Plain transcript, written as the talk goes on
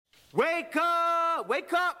Wake up!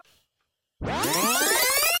 Wake up!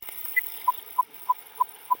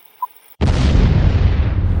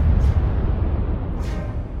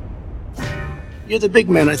 You're the big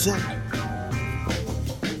man, I think.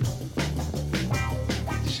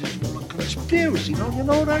 This is a conspiracy. Don't you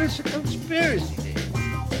know that? It's a conspiracy.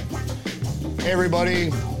 Hey,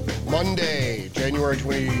 everybody. Monday, January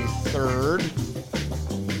 23rd,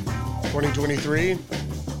 2023.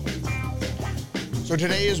 So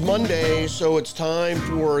today is Monday, so it's time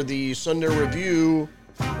for the Sunday review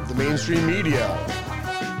of the mainstream media.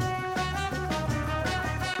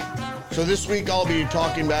 So this week I'll be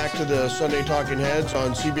talking back to the Sunday Talking Heads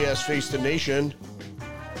on CBS Face the Nation,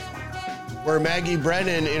 where Maggie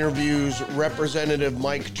Brennan interviews Representative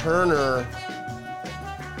Mike Turner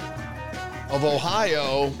of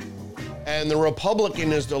Ohio, and the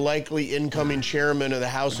Republican is the likely incoming chairman of the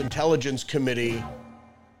House Intelligence Committee,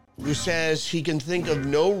 who says he can think of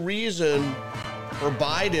no reason for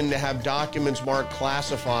Biden to have documents marked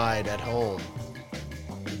classified at home.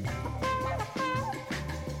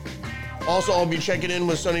 Also, I'll be checking in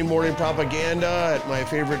with Sunday Morning Propaganda at my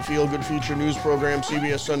favorite feel-good feature news program,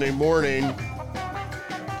 CBS Sunday Morning,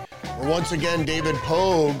 where once again David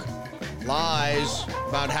Pogue lies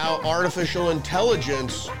about how artificial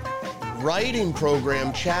intelligence writing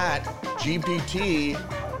program ChatGPT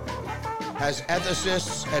has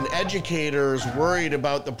ethicists and educators worried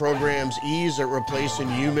about the program's ease at replacing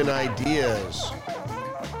human ideas.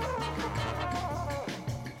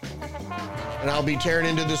 And I'll be tearing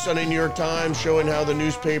into the Sunday New York Times, showing how the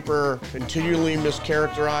newspaper continually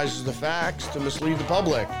mischaracterizes the facts to mislead the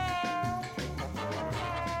public.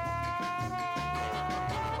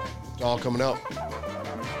 It's all coming up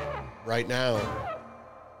right now.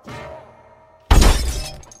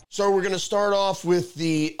 So we're going to start off with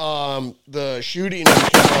the shooting in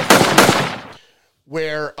California,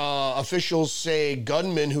 where officials say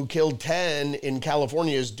gunman who killed 10 in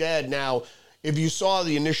California is dead. Now, if you saw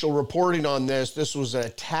the initial reporting on this, this was an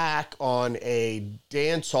attack on a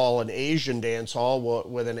dance hall, an Asian dance hall,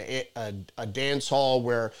 with a dance hall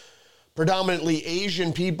where predominantly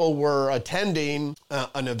Asian people were attending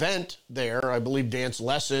an event there, I believe dance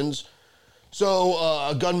lessons. So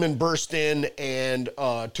a gunman burst in and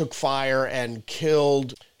took fire and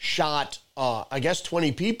shot, I guess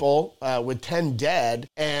 20 people with 10 dead.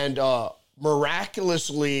 And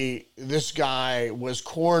miraculously, this guy was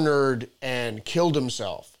cornered and killed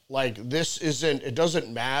himself. Like, it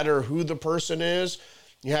doesn't matter who the person is.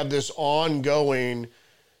 You have this ongoing,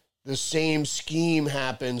 the same scheme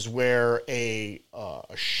happens where a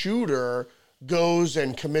shooter goes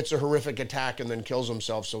and commits a horrific attack and then kills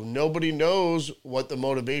himself. So nobody knows what the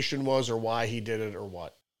motivation was or why he did it or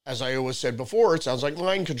what. As I always said before, it sounds like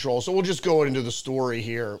mind control. So we'll just go into the story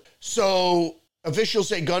here. So officials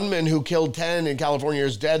say gunman who killed 10 in California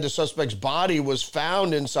is dead. The suspect's body was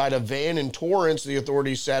found inside a van in Torrance, the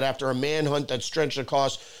authorities said, after a manhunt that stretched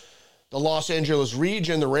across the Los Angeles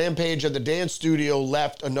region. The rampage at the dance studio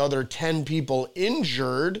left another 10 people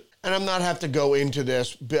injured. And I'm not have to go into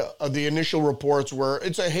this. The initial reports were,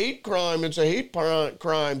 it's a hate crime. It's a hate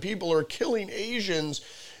crime. People are killing Asians.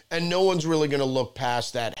 And no one's really going to look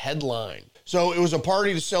past that headline. So it was a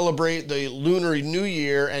party to celebrate the Lunar New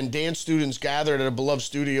Year, and dance students gathered at a beloved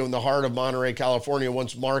studio in the heart of Monterey, California,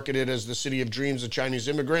 once marketed as the city of dreams of Chinese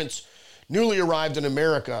immigrants newly arrived in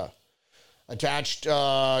America. Attached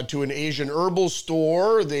to an Asian herbal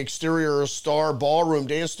store, the exterior Star Ballroom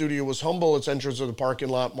dance studio was humble. Its entrance of the parking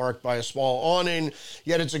lot marked by a small awning,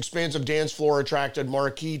 yet its expansive dance floor attracted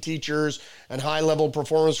marquee teachers and high-level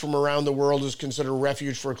performers from around the world. Is considered a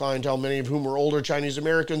refuge for clientele, many of whom were older Chinese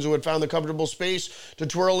Americans who had found the comfortable space to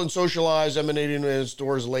twirl and socialize, emanating in its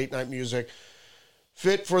doors late-night music,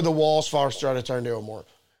 fit for the waltz, foxtrot,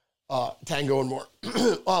 tango, and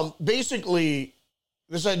more. Basically,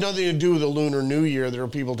 this had nothing to do with the Lunar New Year. There are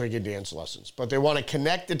people taking dance lessons, but they want to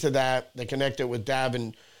connect it to that. They connect it with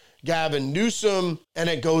Gavin Newsom, and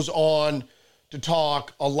it goes on to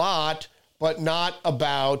talk a lot, but not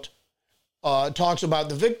about, talks about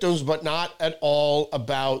the victims, but not at all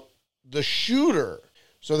about the shooter.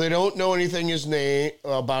 So they don't know anything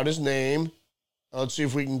about his name. Let's see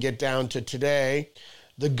if we can get down to today.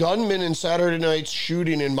 The gunman in Saturday night's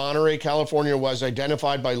shooting in Monterey, California, was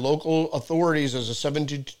identified by local authorities as a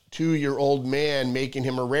 72-year-old man, making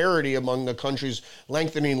him a rarity among the country's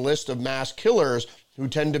lengthening list of mass killers who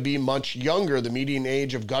tend to be much younger. The median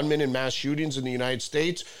age of gunmen in mass shootings in the United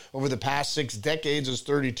States over the past 6 decades is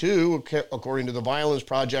 32, according to the Violence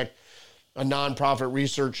Project, a nonprofit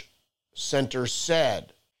research center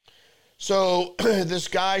said. So this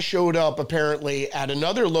guy showed up apparently at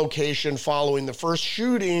another location following the first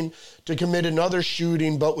shooting to commit another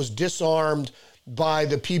shooting, but was disarmed by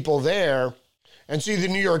the people there. And see, the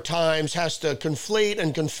New York Times has to conflate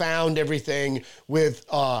and confound everything with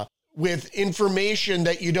information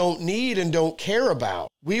that you don't need and don't care about.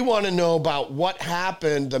 We want to know about what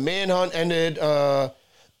happened. The manhunt ended. Okay,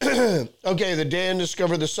 the Dan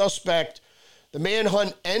discovered the suspect. The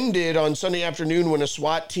manhunt ended on Sunday afternoon when a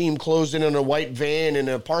SWAT team closed in on a white van in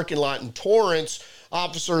a parking lot in Torrance.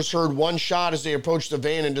 Officers heard one shot as they approached the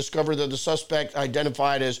van and discovered that the suspect,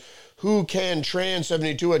 identified as Hu Can Tran,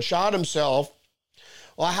 72, had shot himself.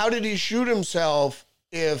 Well, how did he shoot himself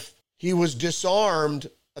if he was disarmed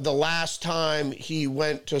the last time he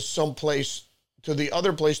went to to the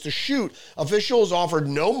other place to shoot? Officials offered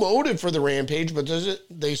no motive for the rampage, but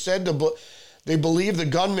they said they believe the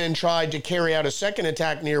gunman tried to carry out a second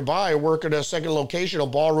attack nearby, work at a second location, a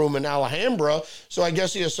ballroom in Alhambra. So I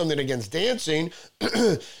guess he has something against dancing.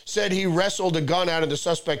 Said he wrestled a gun out of the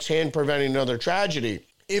suspect's hand, preventing another tragedy,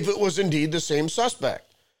 if it was indeed the same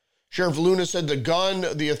suspect. Sheriff Luna said the gun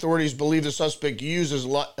the authorities believe the suspect used is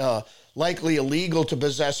likely illegal to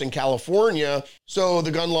possess in California, so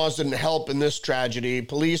the gun laws didn't help in this tragedy.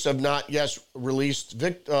 Police have not yet released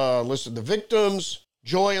listed the victims.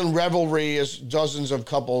 Joy and revelry as dozens of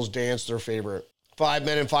couples danced their favorite. 5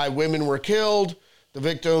 men and 5 women were killed. The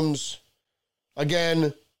victims,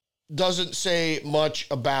 again, doesn't say much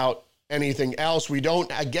about anything else. We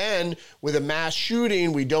don't, again, with a mass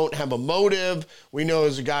shooting, we don't have a motive. We know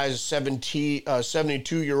this guy's a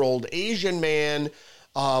 72-year-old Asian man.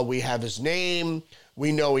 We have his name.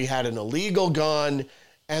 We know he had an illegal gun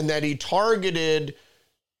and that he targeted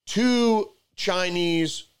two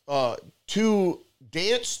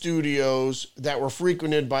dance studios that were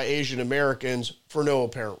frequented by Asian Americans for no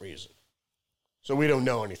apparent reason. So we don't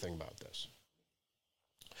know anything about this.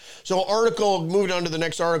 So moving on to the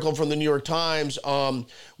next article from the New York Times,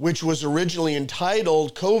 which was originally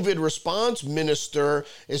entitled, COVID Response Minister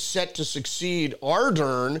is Set to Succeed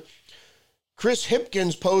Ardern. Chris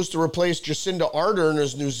Hipkins posed to replace Jacinda Ardern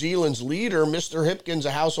as New Zealand's leader. Mr. Hipkins,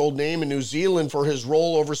 a household name in New Zealand for his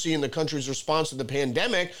role overseeing the country's response to the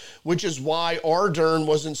pandemic, which is why Ardern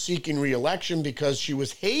wasn't seeking re-election, because she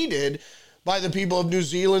was hated by the people of New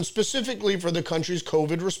Zealand specifically for the country's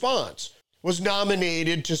COVID response, was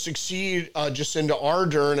nominated to succeed Jacinda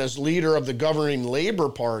Ardern as leader of the governing Labour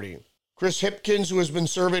Party. Chris Hipkins, who has been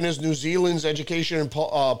serving as New Zealand's education and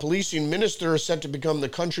policing minister, is set to become the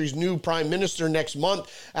country's new prime minister next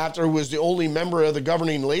month after he was the only member of the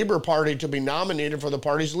governing Labour Party to be nominated for the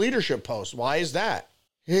party's leadership post. Why is that?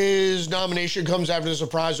 His nomination comes after the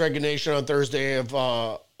surprise resignation on Thursday of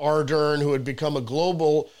Ardern, who had become a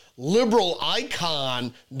global liberal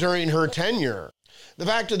icon during her tenure. The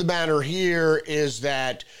fact of the matter here is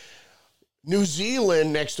that New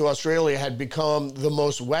Zealand, next to Australia, had become the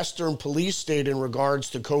most Western police state in regards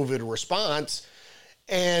to COVID response,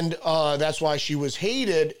 and that's why she was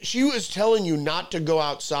hated. She was telling you not to go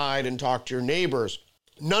outside and talk to your neighbors.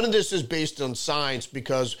 None of this is based on science,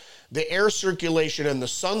 because the air circulation and the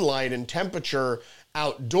sunlight and temperature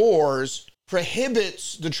outdoors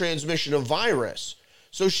prohibits the transmission of virus.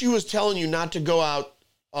 So she was telling you not to go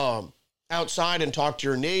outside and talk to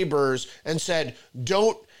your neighbors, and said,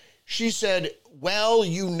 she said, well,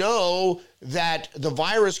 you know that the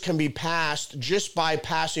virus can be passed just by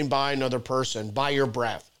passing by another person, by your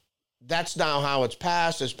breath. That's now how it's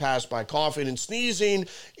passed. It's passed by coughing and sneezing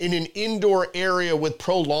in an indoor area with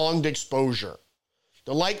prolonged exposure.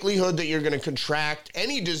 The likelihood that you're going to contract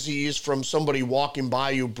any disease from somebody walking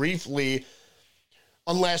by you briefly,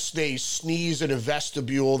 unless they sneeze in a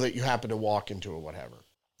vestibule that you happen to walk into or whatever.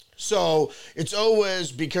 So it's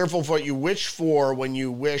always be careful for what you wish for when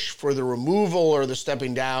you wish for the removal or the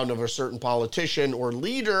stepping down of a certain politician or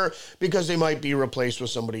leader, because they might be replaced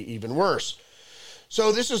with somebody even worse.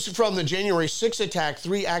 So this is from the January 6th attack.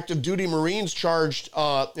 3 active duty Marines charged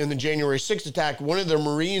in the January 6th attack. One of the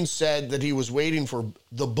Marines said that he was waiting for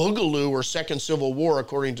the Boogaloo or Second Civil War,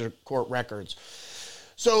 according to court records.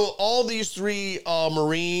 So all these 3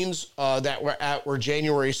 Marines that were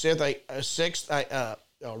January 6th,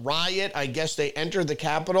 riot, I guess they entered the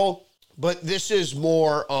Capitol, but this is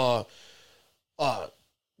more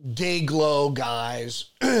day glow guys.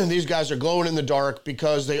 These guys are glowing in the dark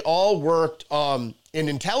because they all worked in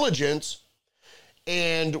intelligence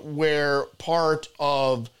and were part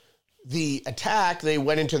of the attack. They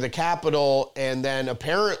went into the Capitol, and then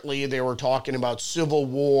apparently they were talking about civil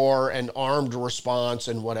war and armed response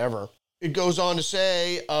and whatever. It goes on to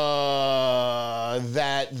say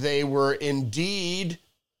that they were indeed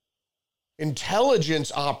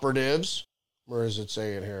intelligence operatives, where does it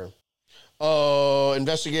say it here?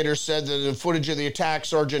 Investigators said that in footage of the attack,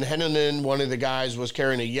 Sergeant Hennanen, one of the guys, was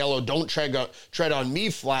carrying a yellow "Don't tread on me"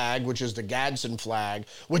 flag, which is the Gadsden flag,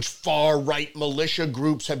 which far-right militia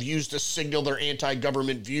groups have used to signal their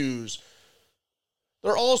anti-government views.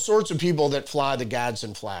 There are all sorts of people that fly the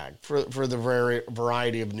Gadsden flag for the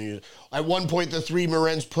variety of news. At one point, the three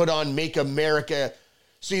Marines put on "Make America..."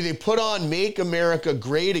 See, they put on "Make America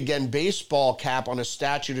Great Again" baseball cap on a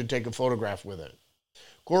statue to take a photograph with it.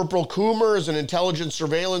 Corporal Coomer is an intelligence,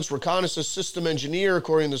 surveillance, reconnaissance system engineer,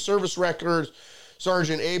 according to service records.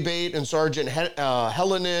 Sergeant Abate and Sergeant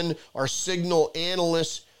Helenin are signal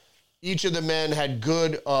analysts. Each of the men had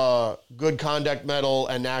good conduct medal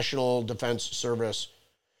and National Defense Service.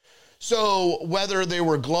 So whether they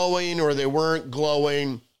were glowing or they weren't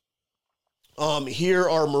glowing, here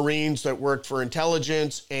are Marines that worked for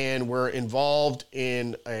intelligence and were involved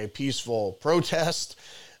in a peaceful protest.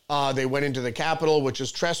 They went into the Capitol, which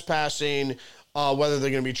is trespassing. Whether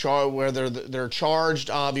they're going to be charged, whether they're charged,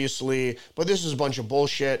 obviously, but this is a bunch of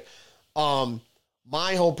bullshit.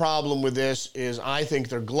 My whole problem with this is I think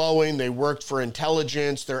they're glowing. They worked for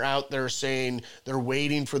intelligence. They're out there saying they're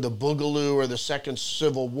waiting for the Boogaloo or the Second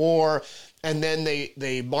Civil War. And then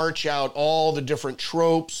they march out all the different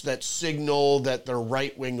tropes that signal that they're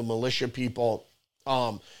right-wing militia people.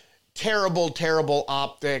 Terrible, terrible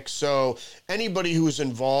optics. So anybody who's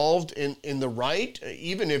involved in the right,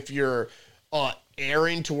 even if you're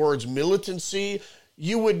erring towards militancy,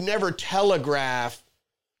 you would never telegraph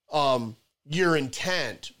your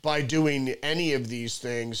intent by doing any of these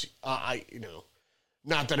things.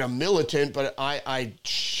 Not that I'm militant, but I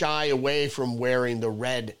shy away from wearing the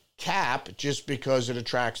red cap just because it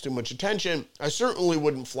attracts too much attention. I certainly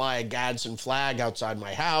wouldn't fly a Gadsden flag outside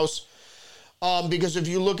my house. Because if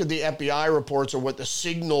you look at the FBI reports or what the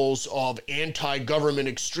signals of anti-government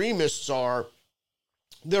extremists are,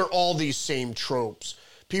 they're all these same tropes.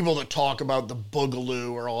 People that talk about the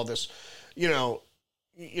Boogaloo or all this,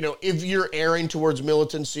 if you're erring towards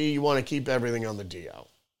militancy, you want to keep everything on the DL.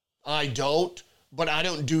 I don't, but I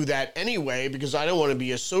don't do that anyway because I don't want to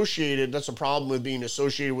be associated. That's a problem with being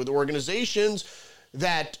associated with organizations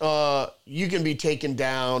that you can be taken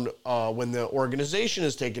down when the organization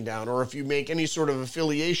is taken down, or if you make any sort of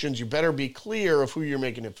affiliations, you better be clear of who you're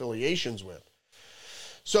making affiliations with.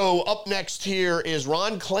 So up next here is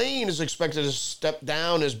Ron Klain is expected to step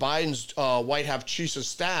down as Biden's White House chief of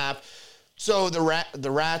staff. So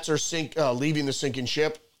the rats are leaving the sinking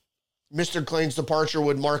ship. Mr. Klain's departure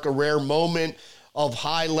would mark a rare moment of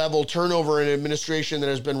high-level turnover in an administration that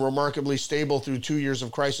has been remarkably stable through 2 years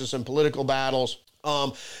of crisis and political battles.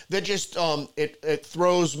 It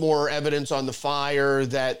throws more evidence on the fire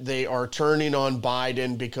that they are turning on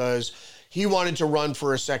Biden because he wanted to run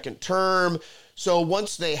for a second term. So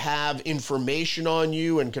once they have information on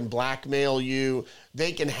you and can blackmail you,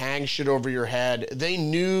 they can hang shit over your head. They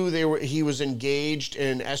knew he was engaged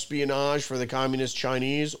in espionage for the Communist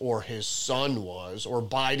Chinese, or his son was, or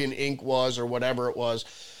Biden Inc. was, or whatever it was.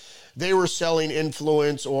 They were selling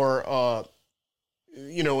influence or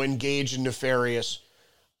engaged in nefarious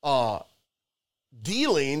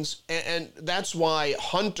dealings. And that's why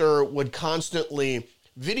Hunter would constantly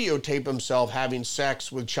videotape himself having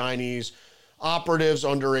sex with Chinese operatives,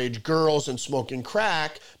 underage girls, and smoking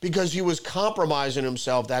crack because he was compromising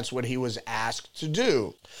himself. That's what he was asked to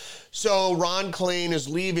do. So Ron Klain is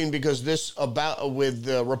leaving because with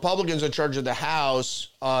the Republicans in charge of the House,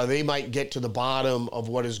 they might get to the bottom of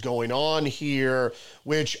what is going on here,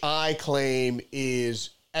 which I claim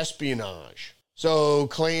is espionage. So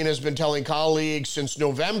Klain has been telling colleagues since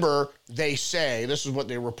November, they say, this is what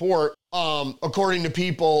they report, according to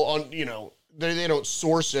people on, they don't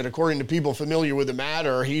source it. According to people familiar with the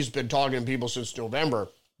matter, he's been talking to people since November.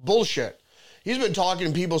 Bullshit. He's been talking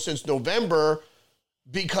to people since November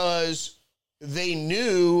because they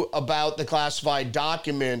knew about the classified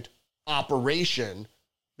document operation,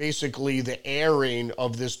 basically the airing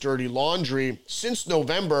of this dirty laundry since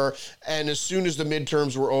November. And as soon as the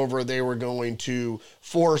midterms were over, they were going to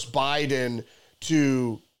force Biden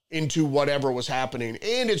into whatever was happening.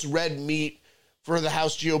 And it's red meat for the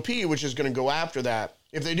House GOP, which is going to go after that.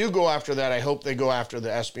 If they do go after that, I hope they go after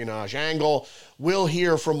the espionage angle. We'll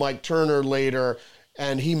hear from Mike Turner later,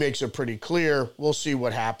 and he makes it pretty clear. We'll see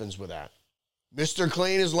what happens with that. Mr.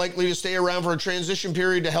 Klain is likely to stay around for a transition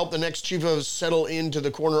period to help the next chief of settle into the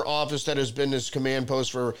corner office that has been his command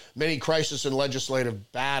post for many crisis and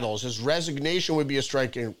legislative battles. His resignation would be a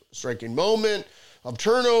striking moment of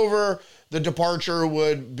turnover. The departure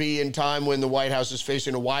would be in time when the White House is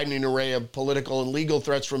facing a widening array of political and legal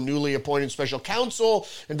threats from newly appointed special counsel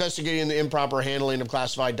investigating the improper handling of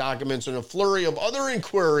classified documents and a flurry of other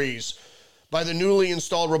inquiries by the newly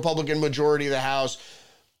installed Republican majority of the House.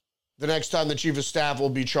 The next time the chief of staff will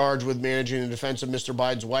be charged with managing the defense of Mr.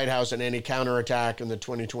 Biden's White House and any counterattack in the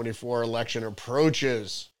 2024 election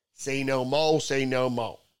approaches. Say no mo, say no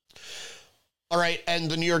mo. All right, and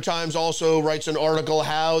the New York Times also writes an article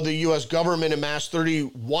how the U.S. government amassed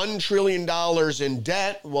 $31 trillion in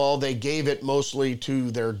debt. Well, they gave it mostly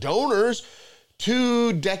to their donors.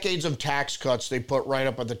 2 decades of tax cuts they put right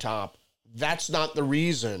up at the top. That's not the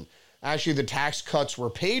reason. Actually, the tax cuts were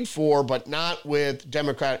paid for, but not with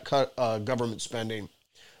Democrat government spending,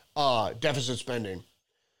 deficit spending.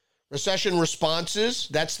 Recession responses,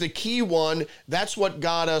 that's the key one. That's what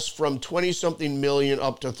got us from 20-something million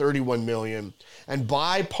up to 31 million. And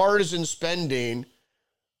bipartisan spending,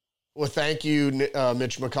 well, thank you,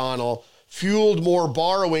 Mitch McConnell, fueled more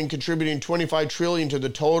borrowing, contributing 25 trillion to the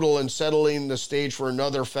total and settling the stage for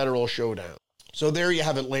another federal showdown. So there you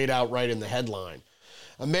have it laid out right in the headline.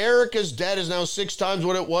 America's debt is now 6 times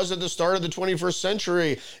what it was at the start of the 21st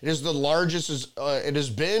century. It is the largest it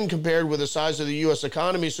has been compared with the size of the U.S.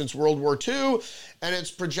 economy since World War II, and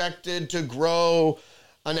it's projected to grow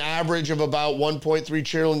an average of about $1.3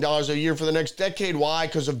 trillion a year for the next decade. Why?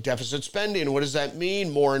 Because of deficit spending. What does that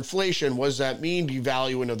mean? More inflation. What does that mean?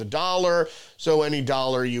 Devaluing of the dollar. So any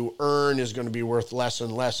dollar you earn is going to be worth less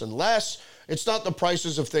and less and less. It's not the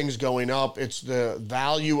prices of things going up. It's the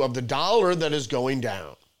value of the dollar that is going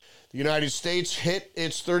down. The United States hit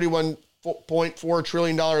its $31.4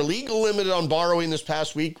 trillion legal limit on borrowing this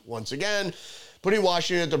past week, once again, putting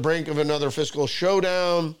Washington at the brink of another fiscal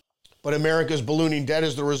showdown. But America's ballooning debt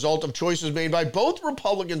is the result of choices made by both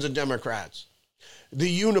Republicans and Democrats,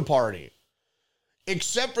 the uniparty,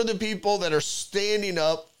 except for the people that are standing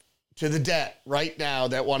up to the debt right now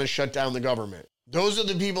that want to shut down the government. Those are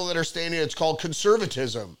the people that are standing. It's called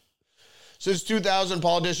conservatism. Since 2000,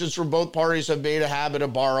 politicians from both parties have made a habit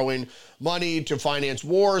of borrowing money to finance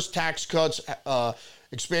wars, tax cuts,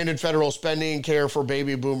 expanded federal spending, care for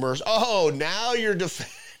baby boomers. Oh, now you're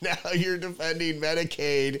defending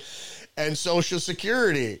Medicaid and Social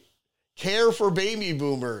Security. Care for baby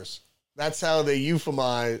boomers. That's how they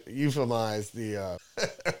euphemize the, oh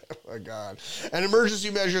my God. And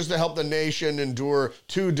emergency measures to help the nation endure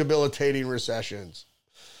 2 debilitating recessions.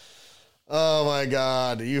 Oh my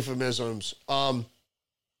God, the euphemisms.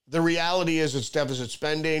 The reality is it's deficit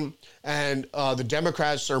spending, and the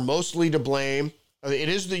Democrats are mostly to blame. It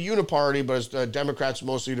is the uniparty, but it's the Democrats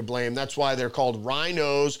mostly to blame. That's why they're called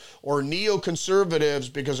rhinos or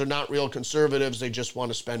neoconservatives, because they're not real conservatives. They just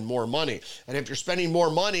want to spend more money. And if you're spending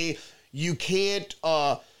more money, you can't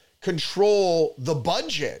control the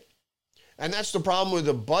budget. And that's the problem with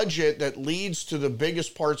the budget that leads to the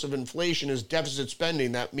biggest parts of inflation is deficit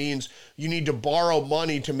spending. That means you need to borrow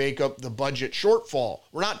money to make up the budget shortfall.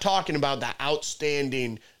 We're not talking about the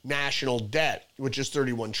outstanding national debt, which is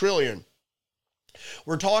 31 trillion.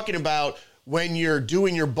 We're talking about when you're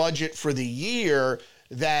doing your budget for the year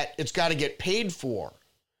that it's got to get paid for.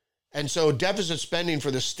 And so deficit spending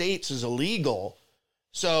for the states is illegal.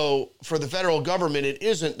 So for the federal government, it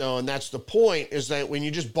isn't, though, and that's the point, is that when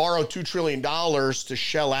you just borrow $2 trillion to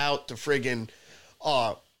shell out the friggin',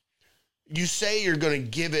 you say you're going to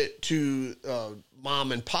give it to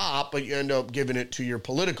mom and pop, but you end up giving it to your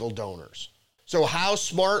political donors. So how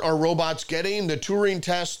smart are robots getting? The Turing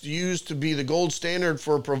test used to be the gold standard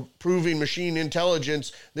for proving machine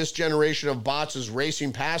intelligence. This generation of bots is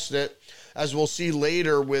racing past it, as we'll see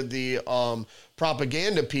later with the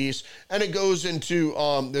propaganda piece. And it goes into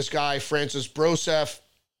this guy, Francis Broseph.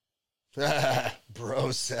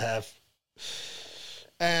 Broseph.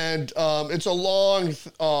 And it's a long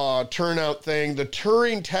turnout thing. The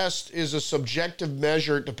Turing test is a subjective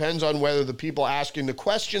measure. It depends on whether the people asking the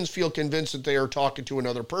questions feel convinced that they are talking to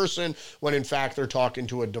another person when in fact they're talking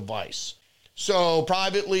to a device. So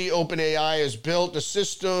privately, OpenAI has built a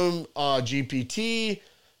system,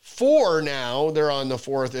 GPT-4 now, they're on the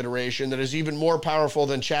 4th iteration, that is even more powerful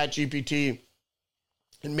than ChatGPT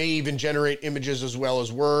and may even generate images as well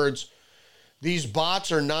as words. These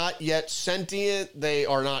bots are not yet sentient. They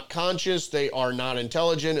are not conscious. They are not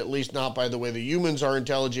intelligent, at least not by the way the humans are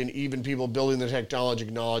intelligent. Even people building the technology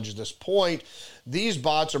acknowledge this point. These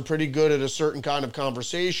bots are pretty good at a certain kind of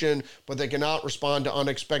conversation, but they cannot respond to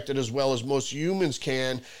unexpected as well as most humans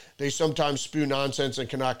can. They sometimes spew nonsense and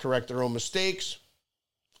cannot correct their own mistakes.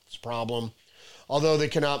 It's a problem. Although they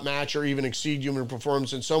cannot match or even exceed human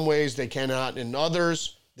performance in some ways, they cannot in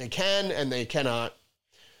others. They can and they cannot.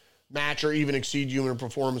 match or even exceed human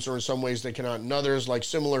performance, or in some ways they cannot in others. Like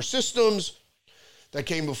similar systems that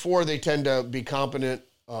came before, they tend to be complement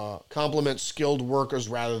skilled workers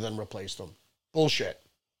rather than replace them. Bullshit.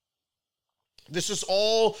 This is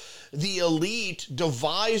all the elite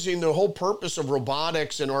devising. The whole purpose of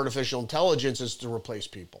robotics and artificial intelligence is to replace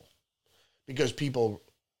people, because people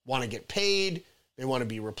want to get paid, they want to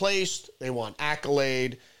be replaced, they want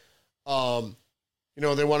accolade, they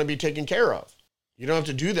want to be taken care of. You don't have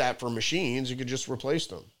to do that for machines. You could just replace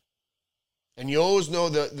them. And you always know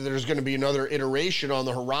that there's going to be another iteration on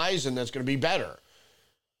the horizon that's going to be better.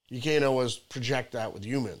 You can't always project that with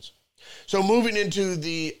humans. So moving into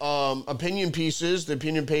the opinion pieces, the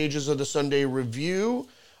opinion pages of the Sunday Review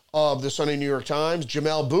of the Sunday New York Times.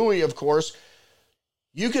 Jamelle Bouie, of course.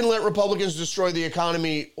 You can let Republicans destroy the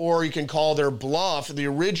economy, or you can call their bluff. The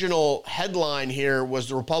original headline here was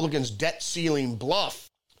 "The Republicans' Debt Ceiling Bluff"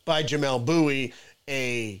 by Jamelle Bouie,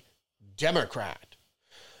 a Democrat.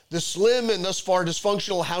 The slim and thus far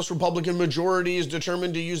dysfunctional House Republican majority is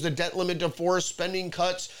determined to use the debt limit to force spending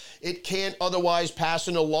cuts it can't otherwise pass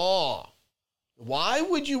into law. Why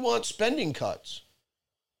would you want spending cuts?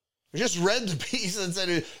 I just read the piece that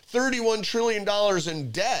said $31 trillion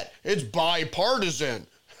in debt. It's bipartisan.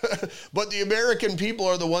 But the American people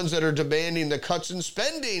are the ones that are demanding the cuts in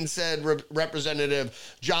spending, said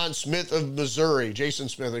Representative Jason Smith of Missouri.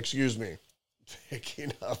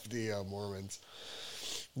 Picking up the Mormons.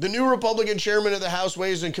 The new Republican chairman of the House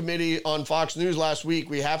Ways and Committee on Fox News last week,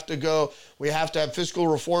 we have to have fiscal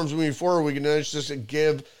reforms moving forward. We can just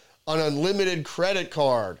give an unlimited credit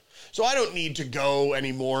card. So I don't need to go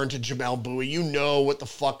anymore into Jamelle Bouie. You know what the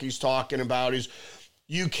fuck he's talking about.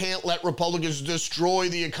 You can't let Republicans destroy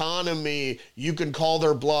the economy. You can call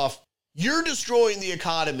their bluff. You're destroying the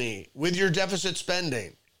economy with your deficit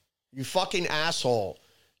spending. You fucking asshole.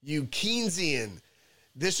 You Keynesian.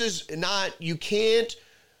 This is not, you can't.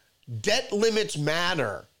 Debt limits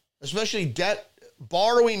matter, especially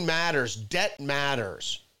borrowing matters, debt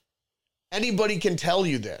matters. Anybody can tell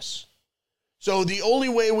you this. So the only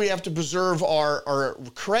way we have to preserve our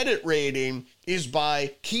credit rating is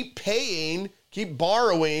by keep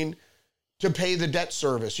borrowing to pay the debt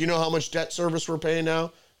service. You know how much debt service we're paying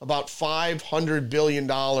now? About $500 billion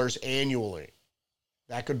annually.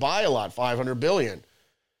 That could buy a lot, $500 billion.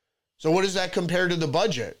 So what does that compare to the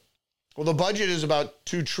budget? Well, the budget is about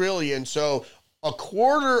 $2 trillion. So a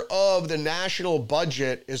quarter of the national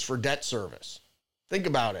budget is for debt service. Think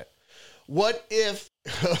about it. What if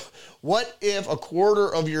a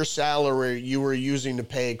quarter of your salary you were using to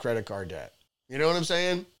pay credit card debt? You know what I'm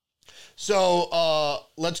saying? So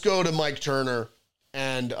let's go to Mike Turner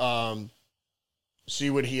and see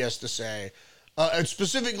what he has to say, and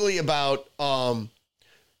specifically about the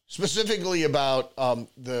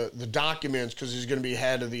documents, because he's going to be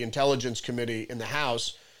head of the Intelligence Committee in the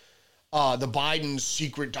House. The Biden's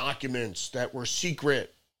secret documents that were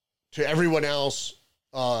secret to everyone else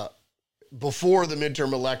before the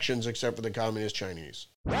midterm elections, except for the Communist Chinese.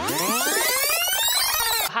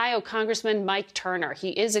 Ohio Congressman Mike Turner.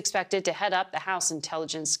 He is expected to head up the House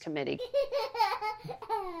Intelligence Committee.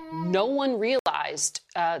 No one realized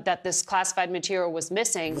that this classified material was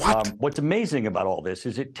missing. What's amazing about all this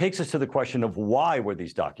is it takes us to the question of why were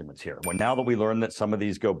these documents here? Well, now that we learn that some of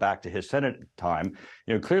these go back to his Senate time,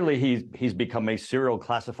 clearly he's become a serial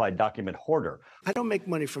classified document hoarder. I don't make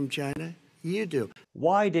money from China. You do.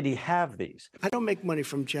 Why did he have these? I don't make money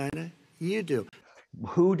from China. You do.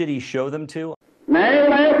 Who did he show them to?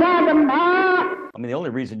 I mean, the only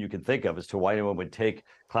reason you can think of as to why anyone would take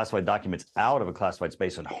classified documents out of a classified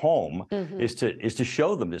space and home is to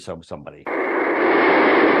show them to somebody.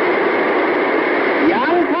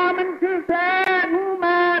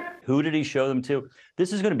 Who did he show them to?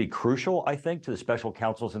 This is going to be crucial, I think, to the special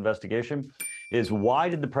counsel's investigation, is why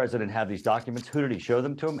did the president have these documents? Who did he show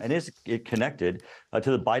them to him? And is it connected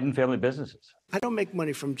to the Biden family businesses? I don't make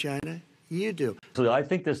money from China. You do. So I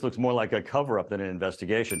think this looks more like a cover-up than an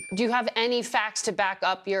investigation. Do you have any facts to back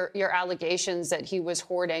up your allegations that he was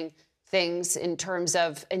hoarding things in terms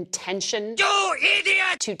of intention? You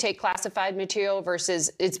idiot! To take classified material versus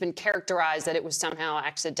it's been characterized that it was somehow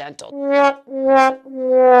accidental.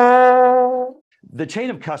 The chain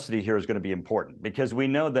of custody here is going to be important because we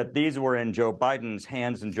know that these were in Joe Biden's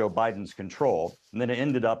hands and Joe Biden's control, and then it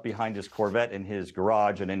ended up behind his Corvette in his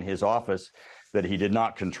garage and in his office that he did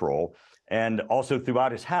not control, and also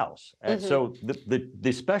throughout his house. And so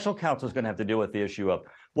the special counsel is going to have to deal with the issue of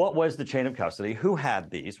what was the chain of custody, who had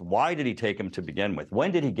these, why did he take them to begin with,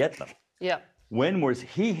 when did he get them? Yeah. When was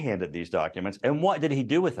he handed these documents, and what did he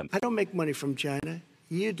do with them? I don't make money from China.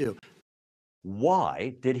 You do.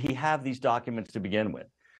 Why did he have these documents to begin with?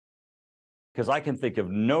 Because I can think of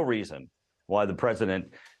no reason why the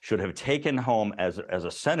president should have taken home as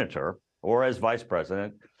a senator or as vice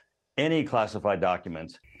president any classified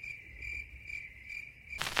documents.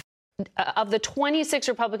 Of the 26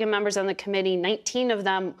 Republican members on the committee, 19 of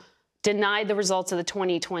them denied the results of the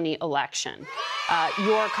 2020 election.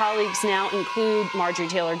 Your colleagues now include Marjorie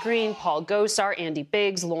Taylor Greene, Paul Gosar, Andy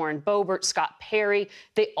Biggs, Lauren Boebert, Scott Perry.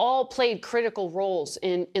 They all played critical roles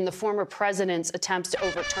in the former president's attempts to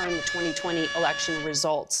overturn the 2020 election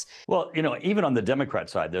results. Well, you know, even on the Democrat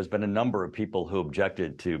side, there's been a number of people who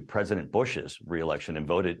objected to President Bush's reelection and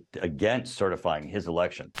voted against certifying his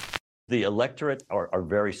election. The electorate are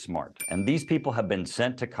very smart, and these people have been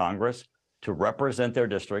sent to Congress to represent their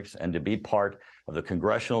districts and to be part of the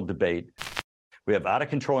congressional debate. We have out of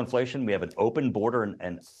control inflation. We have an open border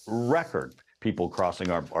and record people crossing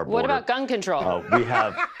our border. What about gun control? We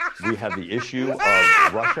have the issue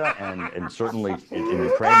of Russia and certainly in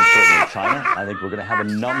Ukraine and certainly in China. I think we're going to have a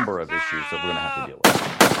number of issues that we're going to have to deal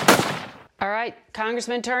with. All right,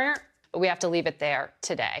 Congressman Turner, we have to leave it there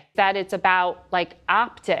today. That it's about like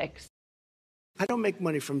optics. I don't make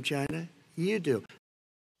money from China. You do.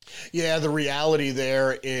 Yeah, the reality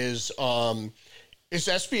there is it's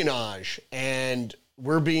espionage, and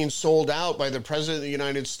we're being sold out by the President of the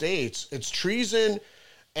United States. It's treason,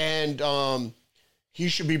 and he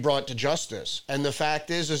should be brought to justice. And the fact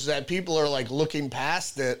is that people are like looking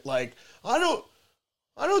past it, like I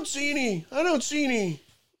don't see any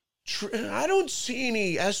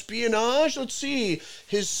espionage. Let's see,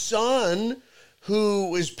 his son,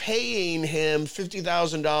 who is paying him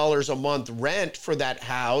 $50,000 a month rent for that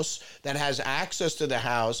house, that has access to the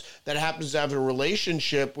house, that happens to have a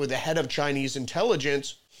relationship with the head of Chinese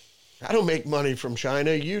intelligence. I don't make money from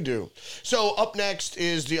China, you do. So up next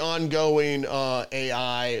is the ongoing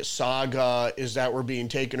AI saga, is that we're being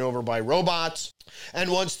taken over by robots. And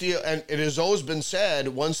and it has always been said,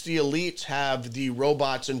 once the elites have the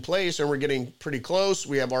robots in place, and we're getting pretty close,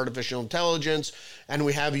 we have artificial intelligence and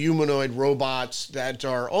we have humanoid robots that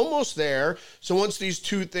are almost there. So once these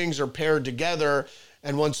two things are paired together,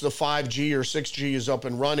 and once the 5G or 6G is up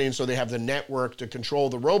and running, so they have the network to control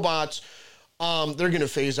the robots, they're going to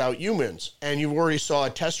phase out humans. And you already saw a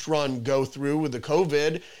test run go through with the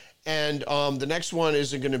COVID. And the next one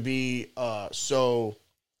isn't going to be so,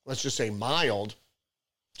 let's just say, mild.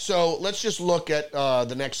 So let's just look at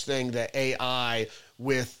the next thing, the AI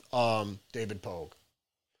with David Pogue.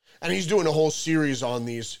 And he's doing a whole series on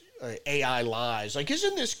these AI lies. Like,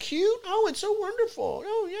 isn't this cute? Oh, it's so wonderful.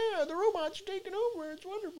 Oh, yeah, the robots are taking over. It's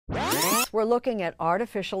wonderful. We're looking at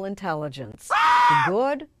artificial intelligence. The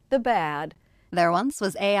good, the bad. There once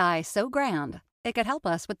was AI so grand, it could help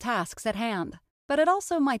us with tasks at hand. But it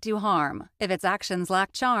also might do harm if its actions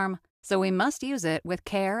lack charm, so we must use it with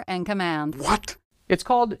care and command. What? It's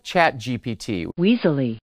called ChatGPT.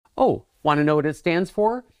 Weaselly. Oh, want to know what it stands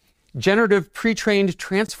for? Generative Pre-trained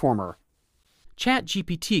Transformer.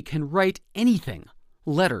 ChatGPT can write anything.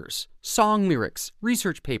 Letters, song lyrics,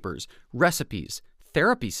 research papers, recipes,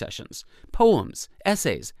 therapy sessions, poems,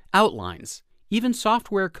 essays, outlines, even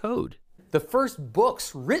software code. The first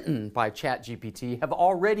books written by ChatGPT have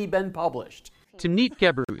already been published. Timnit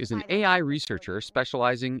Gebru is an AI researcher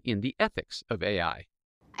specializing in the ethics of AI.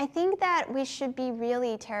 I think that we should be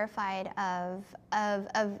really terrified of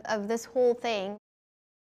this whole thing.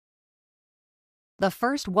 The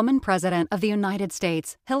first woman president of the United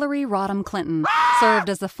States, Hillary Rodham Clinton, served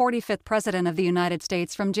as the 45th president of the United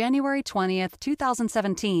States from January 20th,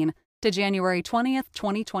 2017 to January 20th,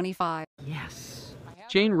 2025. Yes.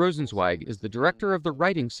 Jane Rosenzweig is the director of the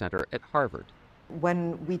Writing Center at Harvard.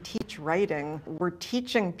 When we teach writing, we're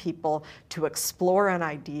teaching people to explore an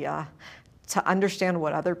idea, to understand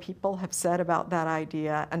what other people have said about that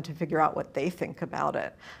idea, and to figure out what they think about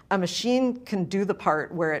it. A machine can do the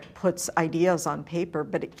part where it puts ideas on paper,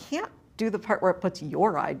 but it can't do the part where it puts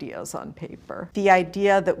your ideas on paper. The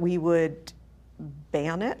idea that we would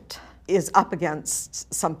ban it is up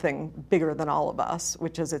against something bigger than all of us,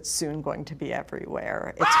 which is it's soon going to be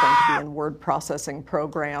everywhere. It's going to be in word processing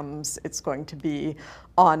programs. It's going to be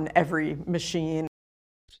on every machine.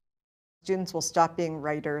 Students will stop being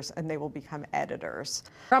writers and they will become editors.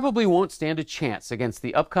 Probably won't stand a chance against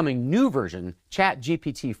the upcoming new version,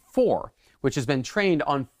 ChatGPT 4, which has been trained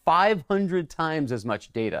on 500 times as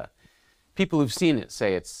much data. People who've seen it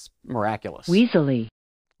say it's miraculous. Weaselly.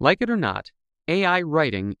 Like it or not, AI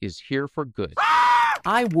writing is here for good.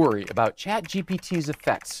 I worry about ChatGPT's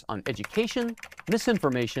effects on education,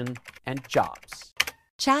 misinformation, and jobs.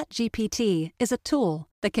 ChatGPT is a tool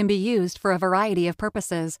that can be used for a variety of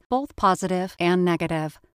purposes, both positive and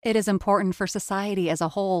negative. It is important for society as a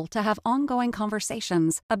whole to have ongoing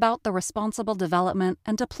conversations about the responsible development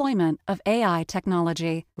and deployment of AI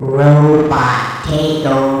technology. Robot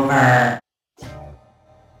takeover.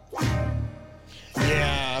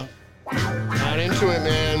 Yeah, not into it,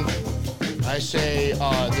 man. I say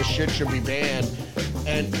this shit should be banned.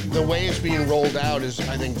 And the way it's being rolled out is,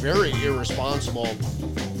 I think, very irresponsible.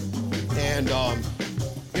 And,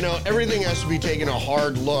 you know, everything has to be taken a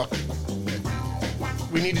hard look.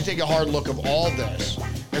 We need to take a hard look of all this.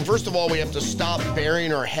 And first of all, we have to stop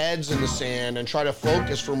burying our heads in the sand and try to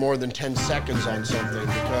focus for more than 10 seconds on something,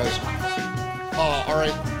 because our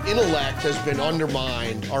intellect has been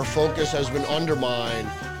undermined, our focus has been undermined,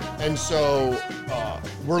 and so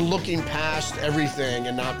we're looking past everything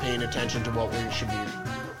and not paying attention to what we should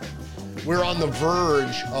be. We're on the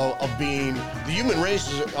verge of being, the human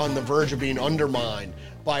race is on the verge of being undermined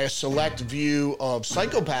by a select view of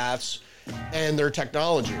psychopaths and their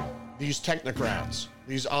technology. These technocrats,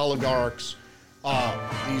 these oligarchs,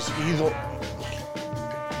 these evil,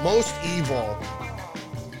 most evil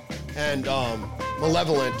and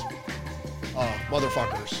malevolent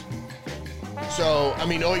motherfuckers. So, I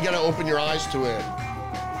mean, you gotta open your eyes to it.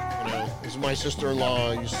 You know, as my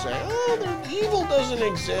sister-in-law used to say, oh, evil doesn't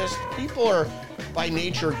exist. People are by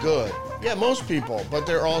nature good. Yeah, most people, but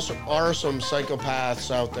there also are some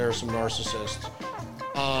psychopaths out there, some narcissists.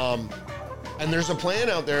 And there's a plan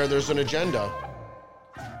out there, there's an agenda.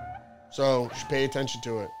 So, you should pay attention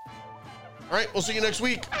to it. All right, we'll see you next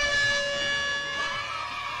week.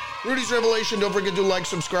 Rudy's Revelation. Don't forget to like,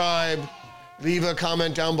 subscribe, leave a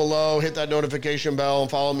comment down below, hit that notification bell,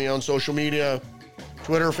 and follow me on social media.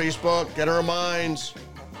 Twitter, Facebook, get our minds.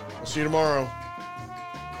 I'll see you tomorrow.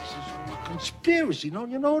 This is a conspiracy.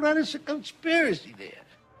 Don't you know that it's a conspiracy there?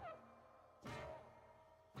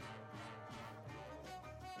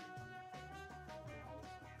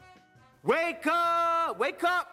 Wake up! Wake up!